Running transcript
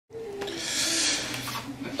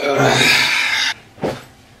What's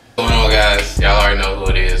going on, guys? Y'all already know who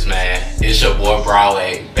it is, man. It's your boy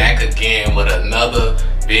Broadwayyy, back again with another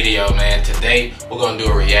video, man. Today we're gonna do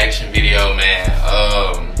a reaction video, man.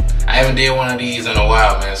 I haven't did one of these in a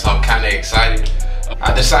while, man, so I'm kind of excited.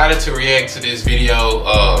 I decided to react to this video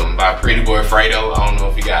by Prettyboyfredo. I don't know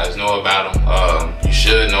if you guys know about him. You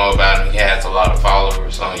should know about him. He has a lot of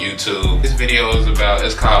followers on YouTube. This video is about,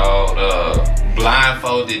 it's called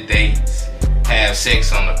Blindfolded Dates Have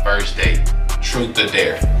Sex on the First Date. Truth or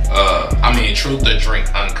Dare. Truth or Drink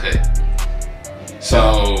Uncut.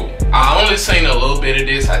 So I only seen a little bit of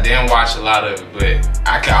this. I didn't watch a lot of it, but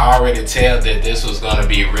I can already tell that this was gonna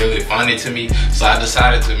be really funny to me. So I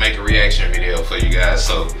decided to make a reaction video for you guys.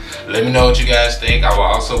 So let me know what you guys think. I will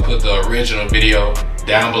also put the original video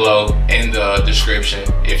down below in the description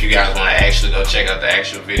if you guys want to actually go check out the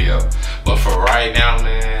actual video. But for right now,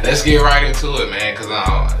 man, let's get right into it, man. Cause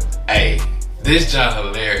hey, this junk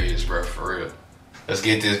hilarious, bro, for real. Let's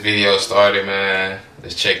get this video started, man.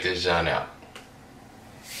 Let's check this junk out.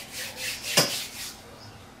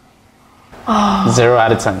 Oh. 0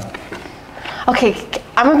 out of 10. Okay,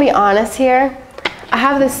 I'm gonna be honest here. I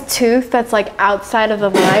have this tooth that's like outside of the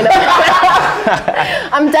line of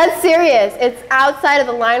I'm dead serious. It's outside of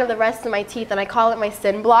the line of the rest of my teeth, and I call it my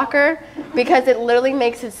sin blocker because it literally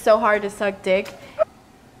makes it so hard to suck dick.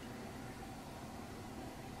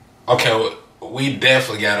 Okay, we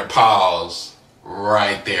definitely gotta pause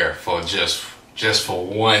right there for just for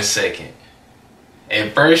 1 second.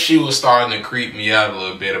 At first, she was starting to creep me out a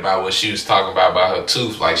little bit about what she was talking about her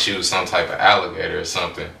tooth, like she was some type of alligator or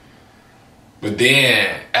something. But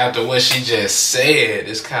then, after what she just said,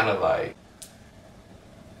 it's kind of like,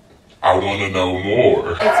 I want to know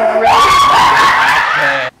more. It's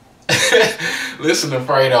really Listen to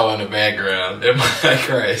Fredo in the background. That might be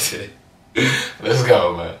crazy. Let's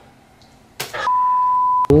go, man.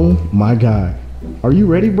 Oh my God. Are you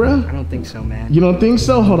ready, bruh? I don't think so, man. You don't think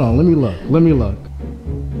so? Hold on, let me look. Let me look.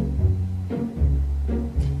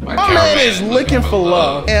 My man is looking for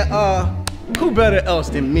love. And who better else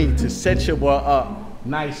than me to set your boy up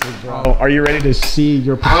Nicely, bro. Are you ready to see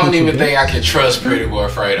your potential? I don't even think I can trust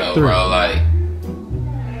Prettyboyfredo, bro. Like,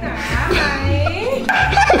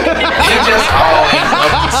 he just always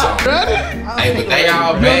up to something. Hey, but they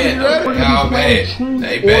all bad, though. They all bad.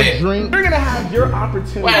 They bad. You're gonna have your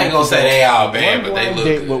opportunity. Well, I ain't gonna say they all bad, but they look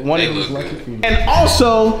good. They look good. And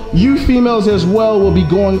also, you females as well will be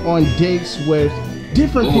going on dates with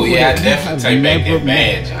different people. Ooh, yeah, I definitely take back that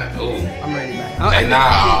bad, John. Ooh. I'm ready, man. They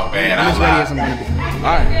not all bad. I'm as ready as I'm gonna be.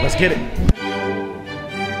 All right, let's get it.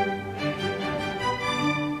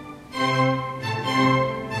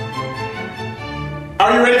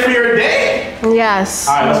 Are you ready for your date? yes.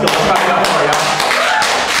 All right, let's go. Let's cut it up for y'all.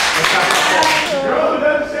 Girl who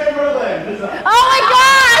doesn't shave her legs. Oh my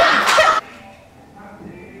God!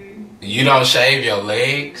 You don't shave your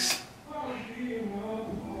legs?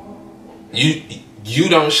 You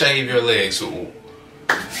don't shave your legs.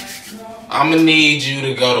 I'm gonna need you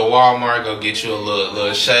to go to Walmart, go get you a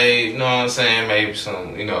little shave, you know what I'm saying? Maybe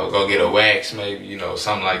some, go get a wax, maybe,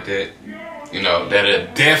 something like that. That'll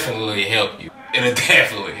definitely help you. It'll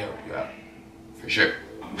definitely help you out. For sure.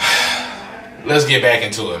 Let's get back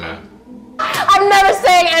into it, man. I'm never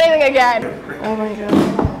saying anything again. Oh my God.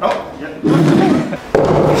 Oh, yeah.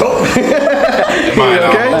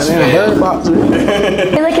 I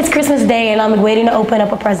feel like it's Christmas Day and I'm waiting to open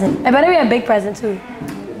up a present. I better be a big present too.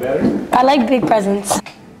 Better? I like big presents.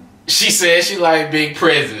 She said she like big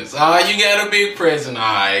presents. Oh, you got a big present,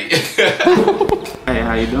 alright. Hey,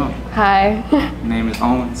 how you doing? Hi. My name is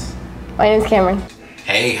Owens. My name's Cameron.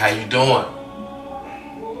 Hey, how you doing?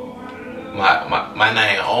 My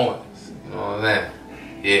name Owens. You know what I'm saying?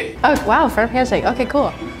 Yeah. Oh wow, firm handshake. Okay,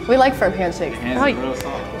 cool. We like firm handshakes. Hands are real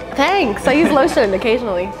soft. Thanks. I use lotion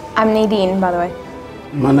occasionally. I'm Nadine, by the way.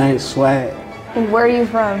 My name's Swag. Where are you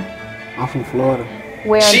from? I'm from Florida.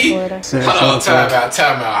 Where in Florida? Hold on,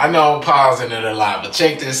 time out. I know I'm pausing it a lot, but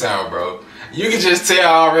check this out, bro. You can just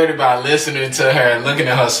tell already by listening to her and looking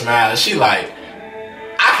at her smile. She like,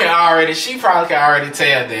 she probably can already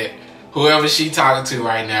tell that whoever she talking to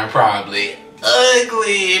right now probably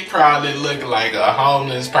ugly, probably look like a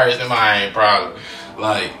homeless person. Mine probably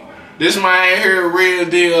like this man here real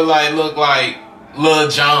deal like look like Lil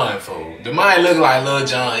Jon fool. The mine look like Lil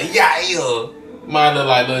Jon. Yeah. Mine look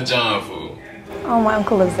like Lil Jon fool. Oh, my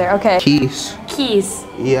uncle lives there. Okay. Keys. Keys.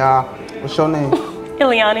 Yeah. What's your name?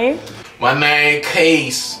 Ileani. My name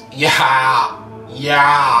Case. Yeah.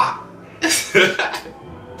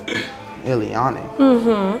 Ileani.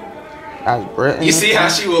 Mm-hmm. That's Britain. You see how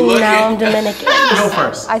she was looking? No, I'm Dominican. Go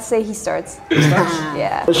first. I say he starts.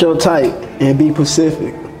 Yeah. What's your type? And be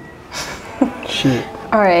Pacific. Shit.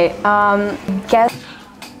 All right. Guess.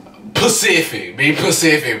 Pacific. Be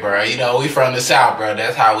Pacific, bro. You know, we from the South, bro.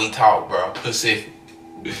 That's how we talk, bro. Pacific.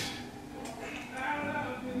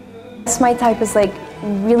 My type is like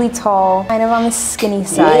really tall, kind of on the skinny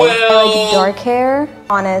side. Well, I like dark hair,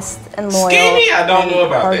 honest and loyal. Skinny? I don't know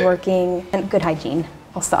about that. Hardworking and good hygiene.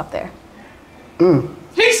 I'll stop there.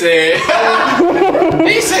 He said.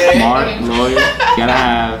 He said. Smart, loyal, gotta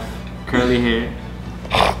have curly hair.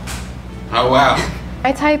 Oh, wow.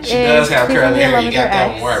 My type She is. does have please curly be in hair. love You with got your that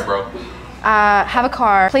ex. one word, bro. Have a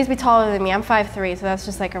car. Please be taller than me. I'm 5'3", so that's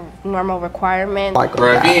just like a normal requirement. Like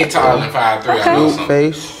Bro, if you ain't taller than 5'3", I know blue something.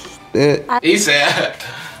 face. That. He said,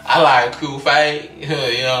 I like cool face, you know what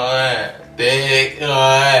I'm saying? Thick, you know what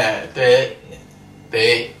I'm saying?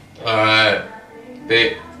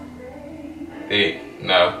 Thick, thick,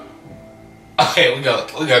 no. Okay, we gonna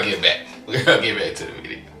get back. We gonna get back to the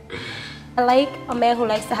video. I like a man who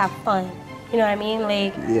likes to have fun. You know what I mean?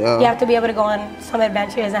 Like, Yeah. you have to be able to go on some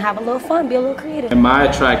adventures and have a little fun, be a little creative. Am I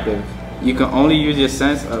attractive? You can only use your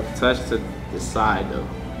sense of touch to decide though.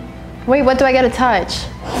 Wait, what do I get to touch?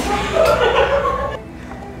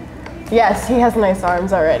 Yes, he has nice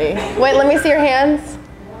arms already. Wait, let me see your hands.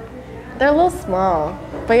 They're a little small,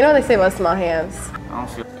 but you know what they say about small hands. I don't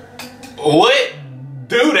feel. What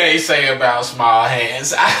do they say about small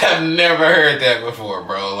hands? I have never heard that before,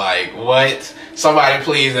 bro. Like, what? Somebody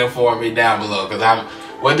please inform me down below, cause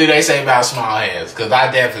what do they say about small hands? Cause I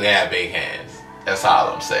definitely have big hands. That's all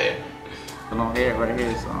I'm saying. Long hair right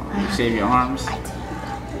here, so you shave your arms.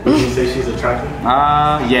 Would you say she's attractive?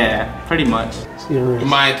 Yeah, pretty much. You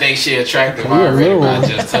might think she attractive Yeah, already little by one.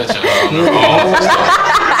 just touching her on the arms and stuff.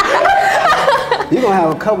 You gonna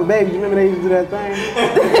have a couple babies. You remember they used to do that thing?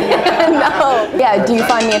 No. Yeah, do you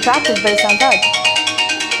find me attractive based on touch?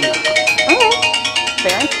 Okay.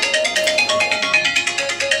 Fair.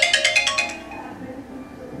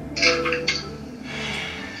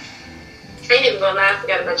 I ain't even gonna lie, I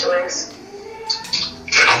forgot about your legs.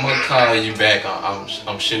 I'm gonna call you back.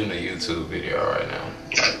 I'm shooting a YouTube video right now.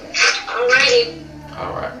 Alrighty.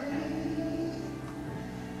 All right.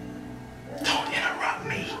 Don't interrupt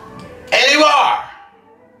me anymore.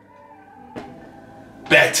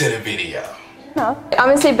 Back to the video. No. I'm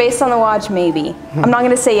gonna say based on the watch, maybe. I'm not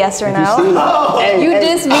gonna say yes or no. Hey, You hey,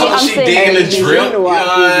 diss me, Oh, I'm she saying. digging the you drip. seen the watch,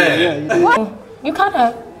 Yeah. yeah. You kind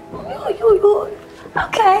of. You.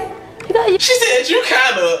 Okay. You got. She said you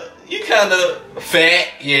kind of fat.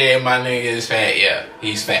 Yeah, my nigga is fat. Yeah,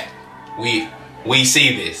 he's fat. We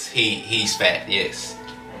see this. He's fat. Yes.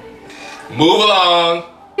 Move along.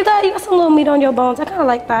 You got some little meat on your bones. I kind of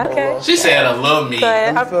like that. Okay. She said a little meat. Go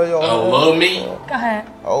ahead. Let me feel your A little meat. Go ahead.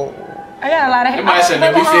 Oh, I got a lot of hair. It might say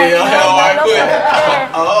let me feel your hair right quick.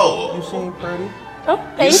 Oh. you seem pretty. Oh,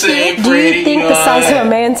 thank seem you. Do pretty, you think you the know size of that. a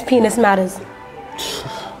man's penis matters?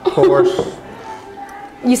 Of course.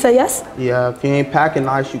 You say yes? Yeah, if you ain't packing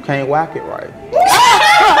nice, you can't whack it right.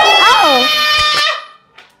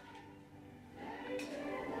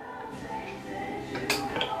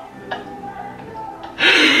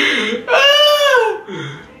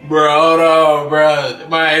 Bro, hold on, bro.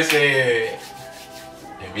 Mine said,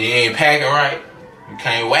 if you ain't packing right, you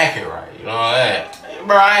can't whack it right. You know that?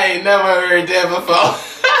 Bro, I ain't never heard that before.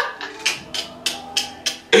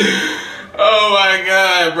 Oh my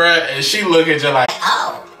God, bro. And she look at you like,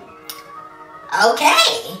 Oh.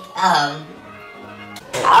 Okay.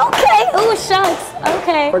 Okay. Ooh, shucks.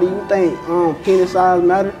 Okay. What do you think? Penis size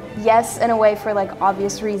matter? Yes, in a way for like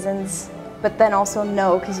obvious reasons, but then also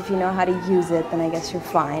no, because if you know how to use it, then I guess you're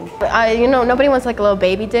fine. You know, nobody wants like a little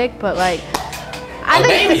baby dick, but like, I A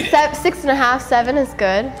think baby dick. 6.5, 7 is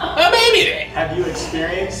good. a baby dick. Have you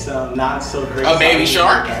experienced not so great? A baby size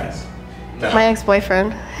shark? guys? My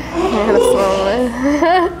ex-boyfriend. He had a small one.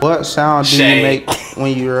 What sound do Shade. you make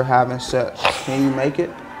when you're having sex? Can you make it?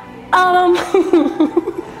 I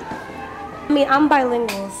mean, I'm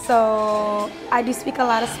bilingual, so I do speak a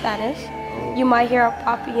lot of Spanish. You might hear a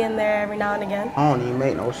poppy in there every now and again. I don't even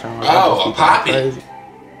make no sound. Oh, a poppy. Crazy.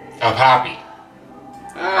 A poppy.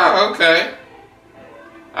 Oh, okay.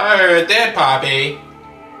 I heard that, Poppy.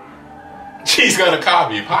 She's gonna call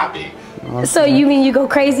me Poppy. So you mean you go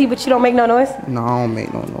crazy, but you don't make no noise? No, I don't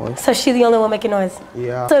make no noise. So she's the only one making noise.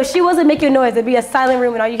 Yeah. So if she wasn't making noise, it'd be a silent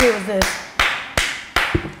room and all you hear was this.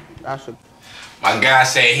 That's a My guy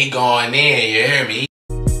said he going in, you hear me?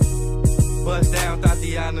 Bust down,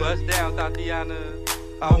 Tatiana. Bust down, Tatiana.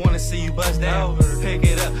 I wanna see you bust down. Pick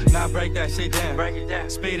it up, now break that shit down. Break it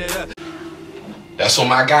down, speed it up. That's what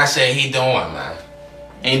my guy said he doing, man.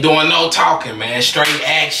 Ain't doing no talking, man. Straight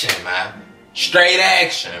action, man. Straight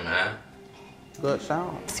action, man. good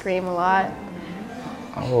sound. Scream a lot.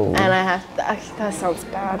 Oh. And I have to, that sounds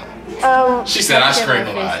bad. She said I scream a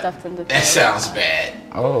my face lot. stuffed into That things. sounds bad.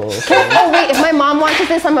 Oh. Okay. Oh wait, if my mom watches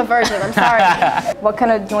this, I'm a virgin. I'm sorry. What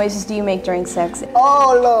kind of noises do you make during sex?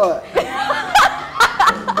 Oh Lord.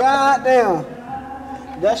 God damn.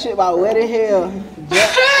 That shit about wet in hell.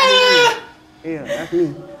 Yeah, that's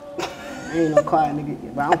me. I ain't no quiet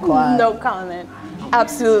nigga, but I'm quiet. No comment.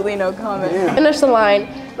 Absolutely no comment. Yeah. Finish the line.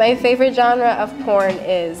 My favorite genre of porn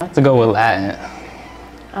is. To go with Latin.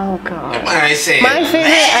 Oh god. I say My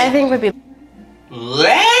favorite, I think, would be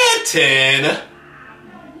Latin.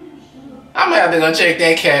 I'm gonna have to go check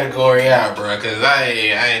that category out, bro, cause I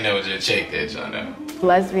ain't never just checked that genre out.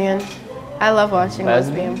 lesbian. I love watching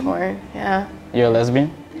Lesbian? lesbian porn. Yeah. You're a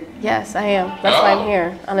lesbian? Yes, I am. That's why I'm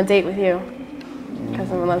here on a date with you. Because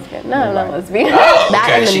I'm a lesbian. No, I'm not lesbian. Oh, That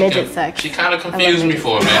okay. and the She midget con- sex. She kind of confused me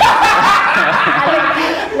for a minute.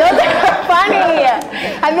 Those are funny.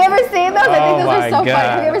 Have you ever seen those? I think those Oh are so my funny.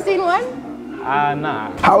 Have you God. ever seen one?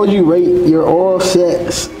 Nah. How would you rate your oral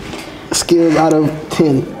sex skills out of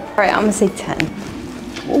 10? All right, I'm gonna say 10.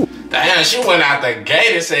 Damn, she went out the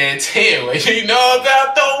gate and said 10. Well, you know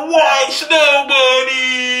about the white snow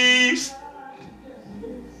bunnies.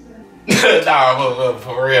 Nah, but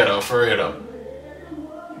for real though.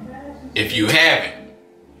 If you haven't,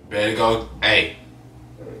 better go. Hey,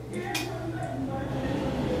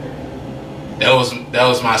 that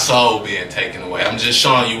was my soul being taken away. I'm just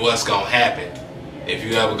showing you what's gonna happen if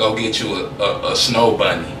you ever go get you a snow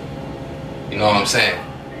bunny. You know what I'm saying?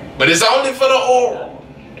 But it's only for the oral.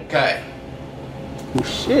 Okay. Oh,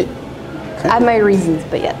 shit. I have my reasons,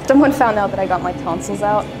 but yeah. Someone found out that I got my tonsils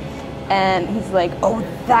out, and he's like, "Oh,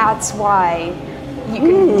 that's why you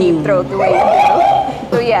can deep throat the way you do."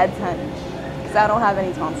 So yeah, 10, because I don't have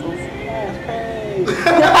any tonsils.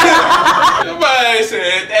 Somebody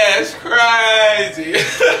said that's crazy.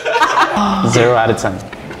 0 out of 10.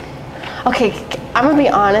 Okay, I'm gonna be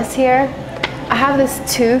honest here. I have this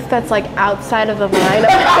tooth that's like outside of the line.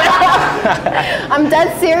 I'm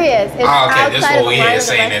dead serious. It's okay, this is outside what of we the line had of the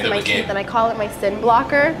saying rest at of the my beginning. teeth, and I call it my sin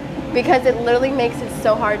blocker because it literally makes it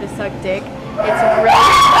so hard to suck dick. It's really.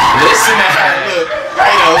 Listen to her. Look,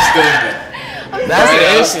 ain't no stupid. That's the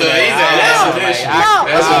issue. That's an issue. No.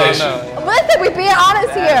 That's an issue. Listen, we're being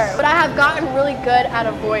honest here, but I have gotten really good at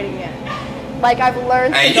avoiding it. Like I've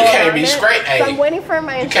learned. Hey, to you go can't around be it. straight. So Hey, I'm waiting for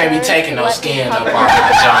my you can't be insurance taking to no let me skin cover up off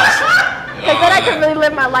of Johnson. Because then I can really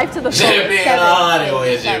live my life to the fullest. Just being honest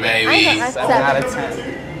with you, baby. 7 out of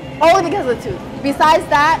 10. Only because of the tooth. Besides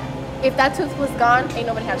that, if that tooth was gone, ain't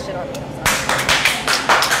nobody had shit on me. I'm sorry.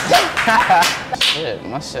 Shit,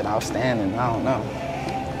 my shit outstanding. I don't know.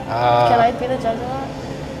 Can I be the judge of that?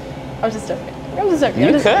 I was just joking. I'm just joking. You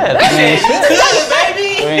I'm just could. joking. I mean, shit.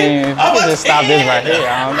 baby. I mean, you can just stop this right here.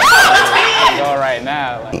 I don't know. Go right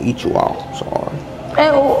now. Like, Eat you out, sorry.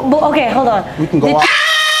 Okay, hold on. We can go out.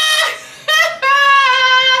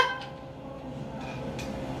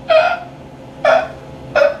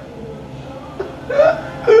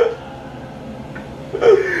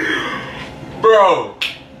 Bro.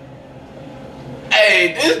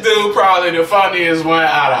 Hey, this dude probably the funniest one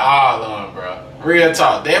out of all of them, bro. Real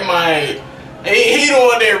talk. That might... He the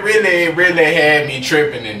one that really had me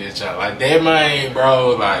tripping in this job. Like, that man,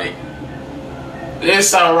 bro, like... There's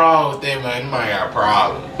something wrong with that man. That man got a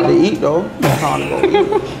problem. To eat though. I'm trying to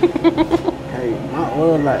go eat. Hey, my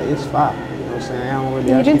oil like it's fire. You know what I'm saying? I don't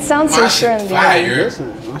really. You didn't sound so My sure in shit the fire. end.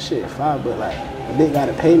 Listen, my shit fire, but like a dick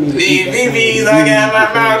gotta pay me to eat that thing. VVs, I got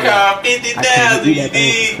my mouth called 50,000. I can't eat that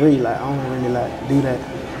thing for free. Like I don't really like do that.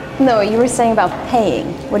 No, you were saying about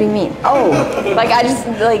paying. What do you mean? Oh, Like I just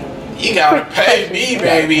like. You gotta pay me,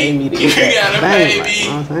 baby. pay me to You eat that gotta thing, pay like, me. you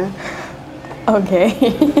know what I'm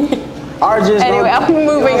saying? Okay. Or just Anyway, don't- I'm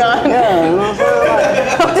moving on. Yeah, you know what I'm saying?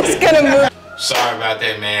 Like, I'm just gonna move. Sorry about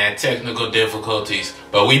that, man. Technical difficulties.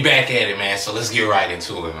 But we back at it, man. So let's get right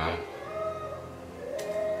into it, man.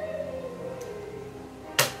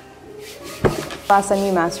 Last time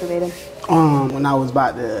you masturbated. when I was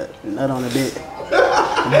about to nut on the back.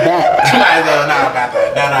 I don't know about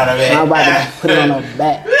that. No, I was about to put it on the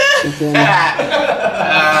back. You feel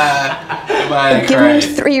me? Give me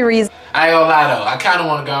 3 reasons. I ain't gonna lie though, I kinda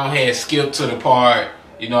wanna go ahead and skip to the part,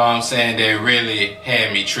 you know what I'm saying, that really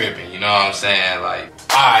had me tripping, you know what I'm saying? Like,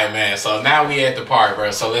 alright man, so now we at the part,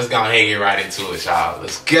 bro, so let's go ahead and get right into it, y'all.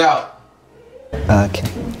 Let's go. Okay.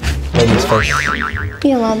 Ladies first.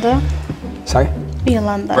 Yolanda. Sorry?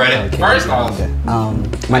 Yolanda. Brother, first off, I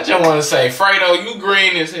My just wanna say, Fredo, you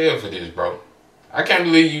green as hell for this, bro. I can't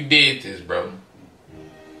believe you did this, bro.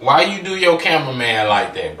 Why you do your cameraman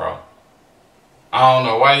like that, bro? I don't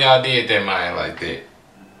know why y'all did that man like that.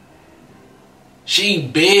 She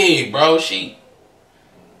big, bro. She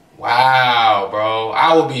Wow, bro.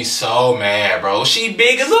 I would be so mad, bro. She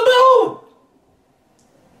big as a boo.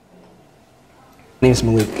 My name's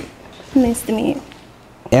Malik. Nice to meet you.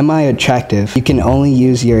 Am I attractive? You can only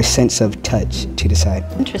use your sense of touch to decide.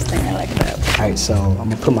 Interesting, I like that. All right, so I'm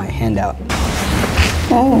gonna put my hand out.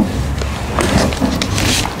 Oh.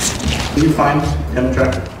 Do you find him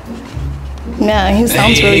attractive? Yeah, he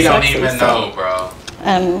sounds really He don't sexy. even know, bro.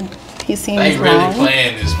 He seems They really long.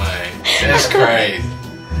 playing this, man. That's crazy.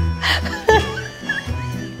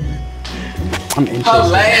 I'm Her interested.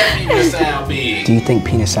 laugh even sound big. Do you think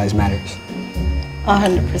penis size matters?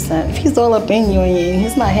 100%. If he's all up in you and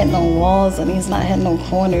he's not hitting no walls and he's not hitting no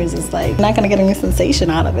corners, it's like, you're not gonna get any sensation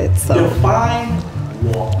out of it, so. Define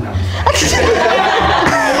walk. No.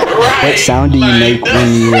 What sound do you make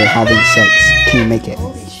when you're having sex? Can you make it?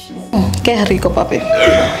 Qué rico, papi.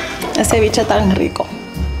 Ese bicho tan rico.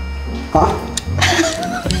 Huh?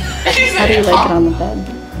 How do you like it on the bed?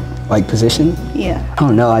 Like position? Yeah. I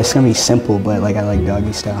don't know. It's gonna be simple, but like I like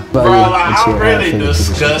doggy style. Bro, like, I'm really favorite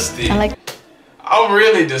position? disgusted. I like. I'm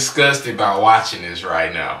really disgusted by watching this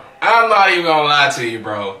right now. I'm not even gonna lie to you,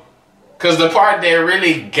 bro. Cause the part that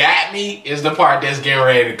really got me is the part that's getting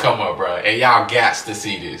ready to come up, bro. And y'all gots to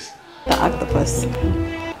see this. The octopus.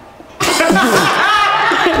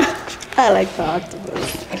 I like the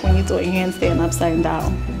octopus. Like when you do a handstand upside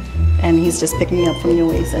down and he's just picking you up from your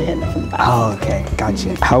waist and hitting it from the back. Oh, okay,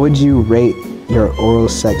 gotcha. How would you rate your oral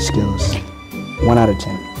sex skills? 1 out of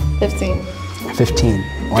 10. 15. 15.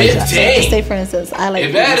 Why is that? So just say for instance, I like.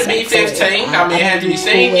 It better be 15. I mean, have you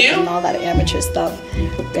seen you? And all that amateur stuff.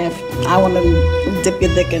 If I want to dip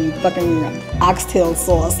your dick in fucking oxtail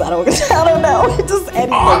sauce, I don't know. Just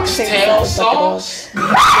anything. Oxtail sauce?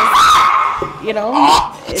 You know,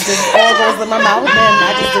 it just all goes in my mouth and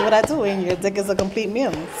I just do what I do and your dick is a complete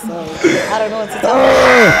meal. So I don't know what to tell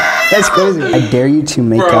you. That's crazy. I dare you to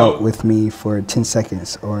make Bro. out with me for 10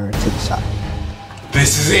 seconds or take a shot.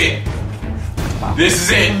 This is it. This is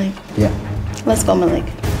it. Malik. Yeah. Let's go, Malik.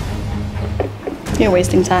 You're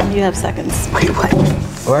wasting time. You have seconds. Wait, what?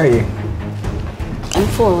 Where are you? I'm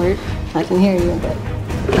forward. I can hear you, but.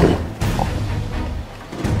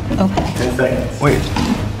 Okay. 10 seconds. Wait.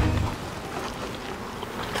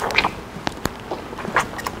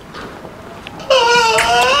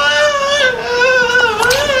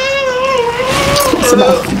 It's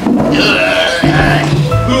enough.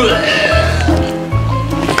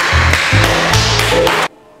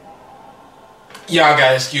 Y'all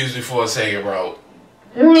gotta excuse me for a second, bro.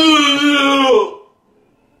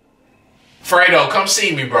 Fredo, come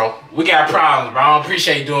see me, bro. We got problems, bro. I don't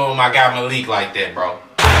appreciate you doing my guy Malik like that, bro.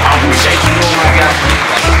 I don't appreciate you doing my guy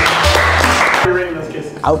Malik like that. You're rating those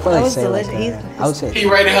kisses. I would probably That was say like delicious. I would say He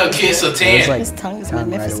rated her kiss a it was 10. like His tongue is done right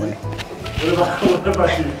magnificent. away. What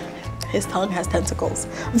about you? His tongue has tentacles.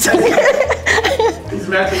 He's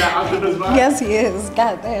matching that octopus vibe. Yes, he is.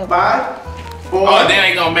 God damn. 5, 4. Oh, they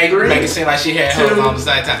ain't gonna make 3, it seem like she had hers on the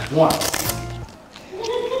same time. 1.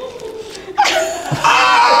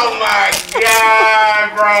 Oh my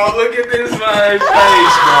god, bro. Look at this man's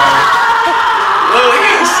face, bro. Look,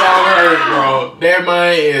 he's so hurt, bro. That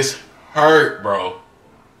man is hurt, bro.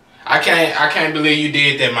 I can't believe you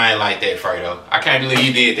did that man like that, Fredo. I can't believe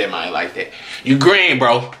you did that man like that. You green,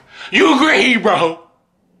 bro. You green, bro.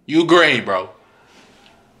 You green, bro.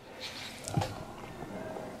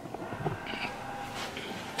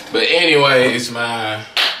 But anyways, man,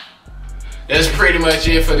 that's pretty much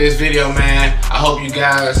it for this video, man. I hope you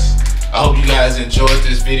guys enjoyed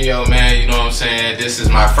this video, man. You know what I'm saying? This is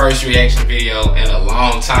my first reaction video in a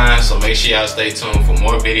long time, so make sure y'all stay tuned for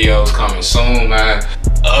more videos coming soon, man.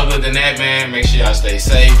 Other than that, man, make sure y'all stay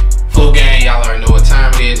safe. Full gang, y'all already know what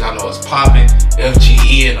time it is. Y'all know it's popping.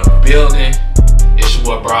 FGE in the building. It's your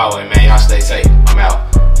boy Broadwayyy, man. Y'all stay safe. I'm out.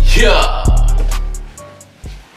 Yeah.